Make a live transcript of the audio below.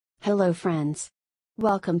Hello friends.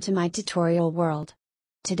 Welcome to my tutorial world.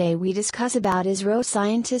 Today we discuss about ISRO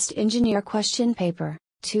Scientist Engineer Question Paper,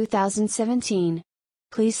 2017.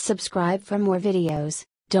 Please subscribe for more videos,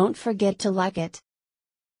 don't forget to like it.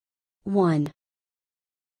 1.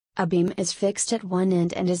 A beam is fixed at one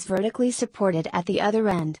end and is vertically supported at the other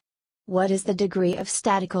end. What is the degree of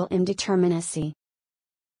statical indeterminacy?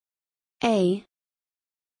 A.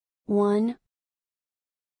 1.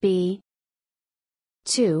 B.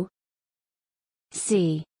 2.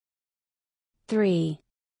 C. 3.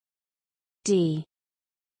 D.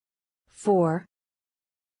 4.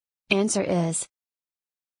 Answer is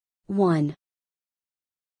 1.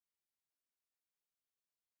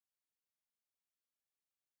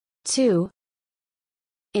 2.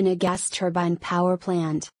 In a gas turbine power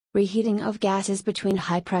plant, reheating of gases between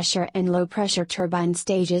high pressure and low pressure turbine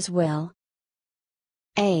stages will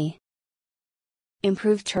A.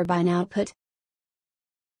 Improve turbine output.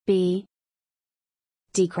 B.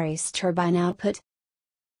 Decrease turbine output.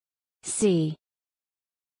 C.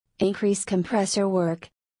 Increase compressor work.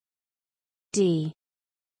 D.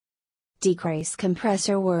 Decrease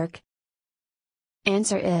compressor work.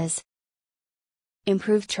 Answer is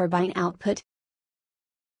improve turbine output.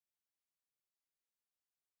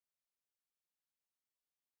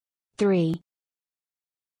 Three.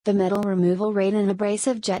 The metal removal rate in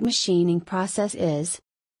abrasive jet machining process is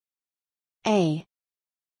A.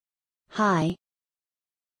 High.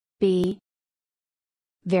 B.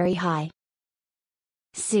 Very high.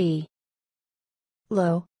 C.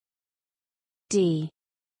 Low. D.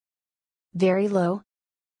 Very low.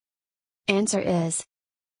 Answer is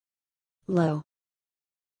low.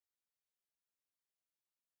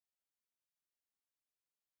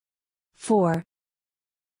 4.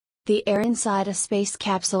 The air inside a space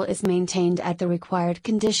capsule is maintained at the required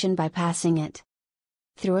condition by passing it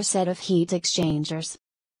through a set of heat exchangers.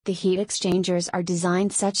 The heat exchangers are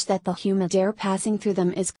designed such that the humid air passing through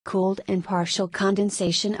them is cooled and partial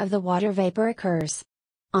condensation of the water vapor occurs.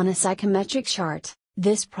 On a psychometric chart,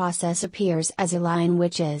 this process appears as a line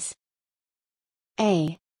which is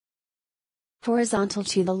A. Horizontal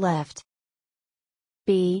to the left.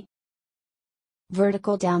 B.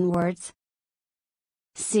 Vertical downwards.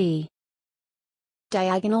 C.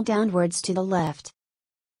 Diagonal downwards to the left.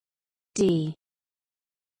 D.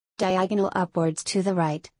 Diagonal upwards to the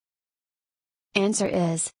right. Answer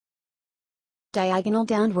is diagonal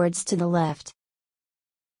downwards to the left.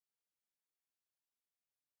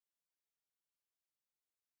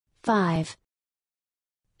 5.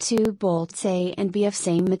 Two bolts A and B of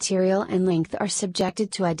same material and length are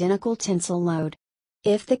subjected to identical tensile load.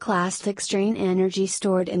 If the clastic strain energy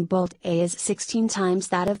stored in bolt A is 16 times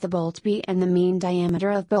that of the bolt B and the mean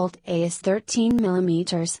diameter of bolt A is 13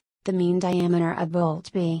 mm, the mean diameter of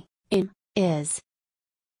bolt B, is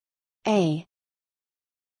A.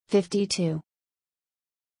 52.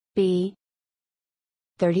 B.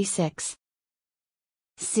 36.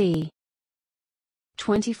 C.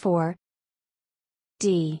 24.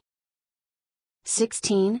 D.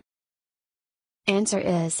 16. Answer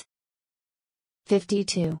is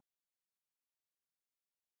 52.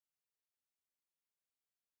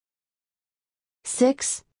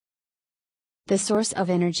 6. The source of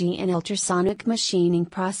energy in ultrasonic machining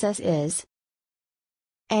process is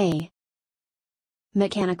A.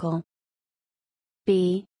 Mechanical.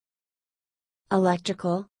 B.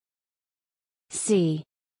 Electrical. C.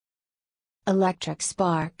 Electric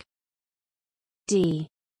spark. D.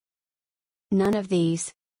 None of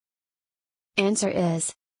these. Answer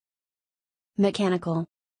is mechanical.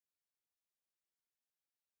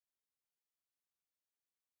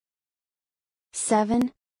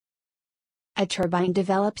 7. A turbine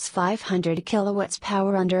develops 500 kilowatts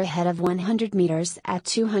power under a head of 100 meters at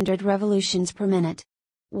 200 revolutions per minute.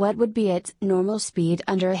 What would be its normal speed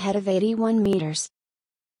under a head of 81 meters?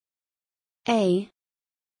 A.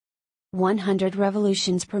 100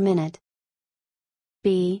 revolutions per minute.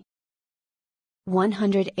 B.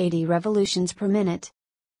 180 revolutions per minute.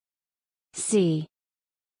 C.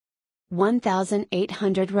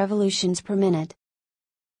 1800 revolutions per minute.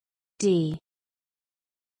 D.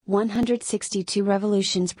 162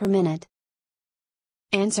 revolutions per minute.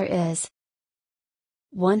 Answer is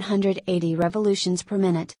 180 revolutions per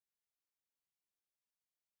minute.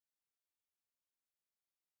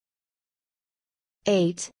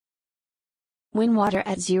 8. When water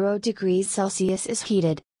at 0 degrees Celsius is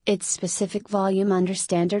heated, its specific volume under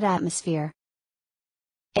standard atmosphere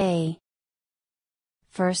A.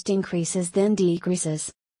 First increases then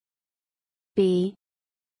decreases. B.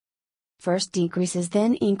 First decreases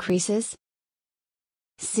then increases.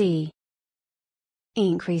 C.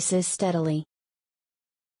 Increases steadily.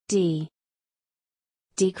 D.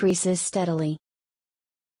 Decreases steadily.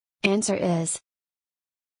 Answer is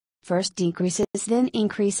first decreases then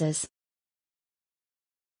increases.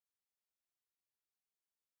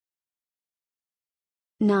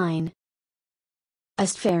 Nine. A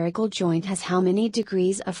spherical joint has how many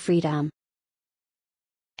degrees of freedom?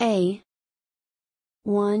 A.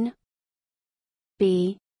 1.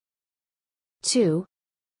 B. 2.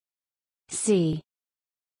 C.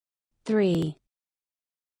 3.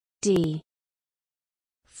 D.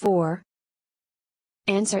 4.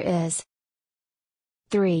 Answer is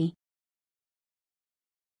 3.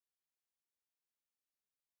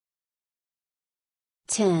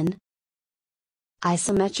 10.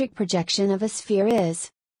 Isometric projection of a sphere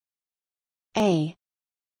is A.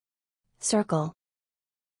 Circle,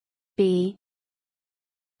 B.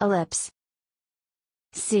 Ellipse,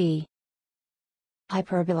 C.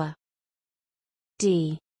 Hyperbola,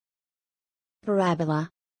 D.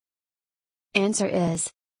 Parabola. Answer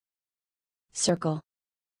is circle.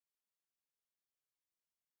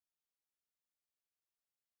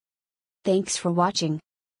 Thanks for watching.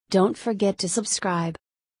 Don't forget to subscribe.